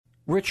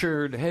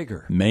Richard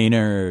Hager.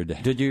 Maynard.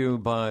 Did you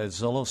buy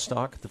Zillow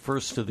stock the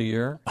first of the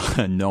year?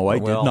 No, I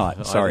did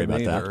not. Sorry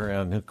about that.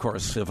 And, of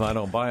course, if I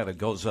don't buy it, it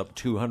goes up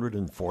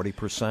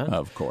 240%.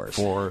 Of course.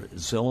 For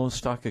Zillow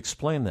stock.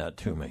 Explain that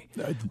to me.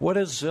 What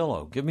is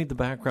Zillow? Give me the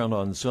background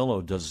on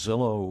Zillow. Does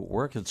Zillow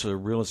work? It's a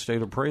real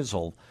estate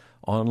appraisal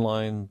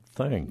online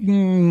thing.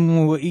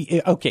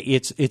 Okay,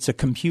 it's a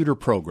computer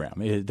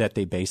program that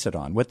they base it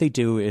on. What they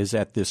do is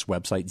at this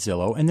website,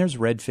 Zillow, and there's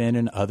Redfin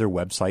and other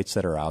websites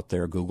that are out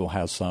there. Google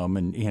has some,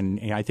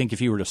 and I think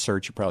if you were to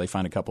search, you'd probably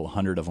find a couple of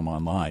hundred of them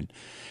online.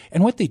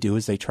 And what they do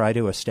is they try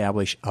to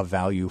establish a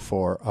value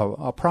for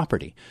a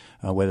property,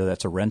 whether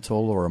that's a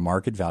rental or a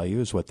market value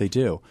is what they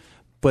do.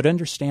 But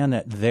understand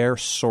that their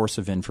source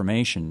of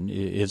information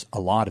is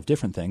a lot of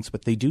different things,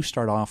 but they do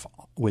start off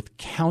with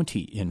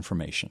county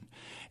information.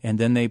 And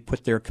then they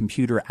put their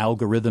computer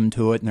algorithm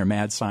to it and they're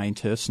mad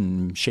scientists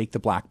and shake the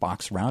black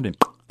box around and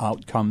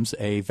out comes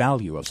a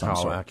value of some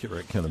sort. How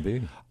accurate can it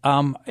be?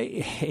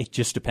 It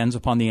just depends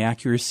upon the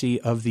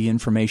accuracy of the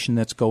information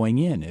that's going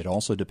in. It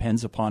also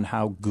depends upon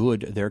how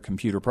good their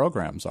computer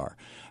programs are.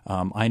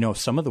 I know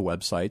some of the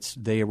websites,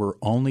 they were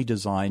only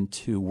designed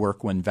to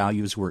work when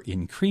values were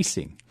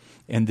increasing.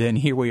 And then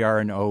here we are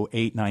in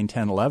 08, 9,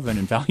 10, 11,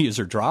 and values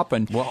are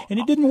dropping, and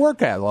it didn't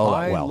work out all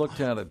that well. I looked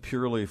at it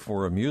purely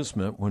for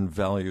amusement when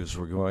values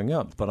were going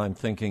up. But I'm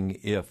thinking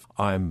if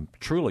I'm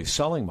truly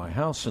selling my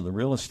house and the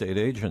real estate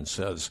agent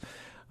says,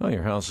 oh,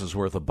 your house is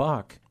worth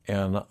 $1,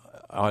 and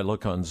I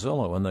look on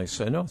Zillow and they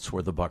say, no, it's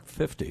worth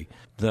 $1.50,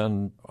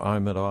 then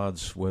I'm at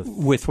odds with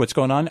what's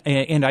going on.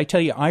 And I tell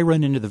you, I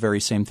run into the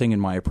very same thing in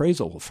my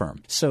appraisal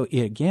firm. So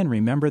again,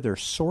 remember their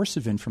source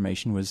of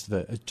information was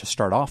to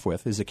start off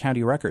with is the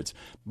county records.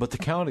 But the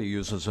county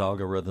uses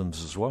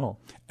algorithms as well.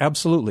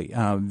 Absolutely.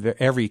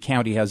 Every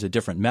county has a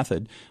different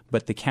method,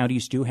 but the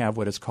counties do have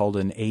what is called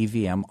an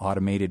AVM,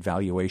 automated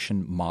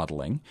valuation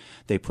modeling.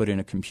 They put in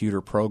a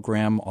computer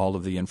program all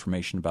of the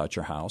information about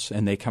your house,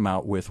 and they come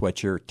out with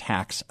what your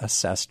tax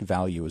assessed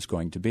value is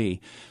going to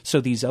be.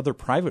 So these other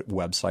private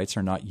websites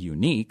are not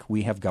unique.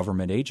 We have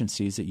government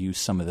agencies that use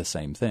some of the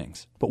same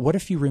things. But what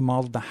if you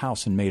remodeled the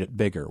house and made it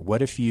bigger?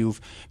 What if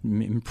you've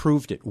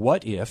improved it?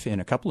 What if, in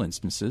a couple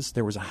instances,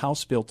 there was a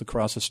house built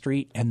across the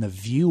street and the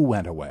view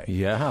went away?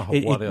 Yeah,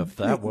 what if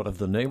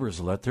the neighbors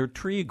let their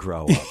tree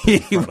grow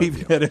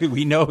up?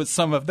 We know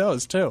some of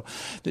those, too.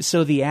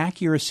 So the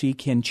accuracy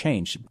can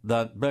change.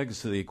 That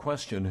begs the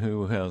question,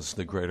 who has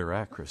the greater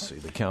accuracy,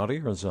 the county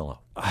or Zillow?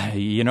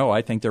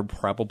 I think they're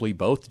probably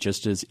both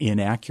just as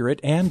inaccurate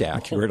and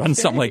accurate on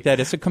something like that.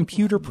 It's a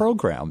computer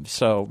program.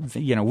 So,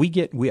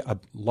 a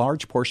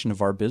large portion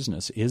of our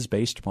business is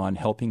based upon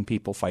helping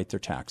people fight their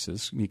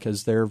taxes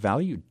because they're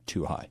valued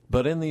too high.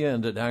 But in the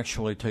end, it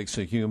actually takes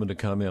a human to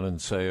come in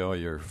and say, oh,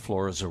 your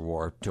floors are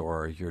warped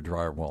or your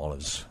drywall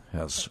has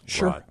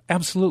Sure, rot.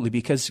 Absolutely,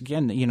 because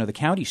again, the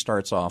county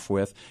starts off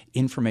with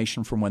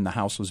information from when the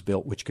house was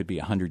built, which could be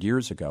 100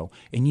 years ago,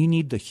 and you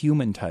need the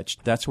human touch.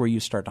 That's where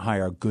you start to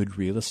hire a good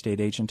real estate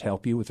agent to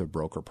help you with a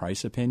broker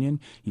price opinion.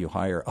 You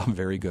hire a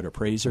very good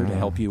appraiser to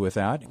help you with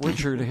that.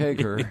 Richard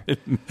Hager.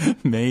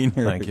 Maynard.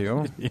 Thank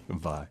you.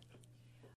 Bye.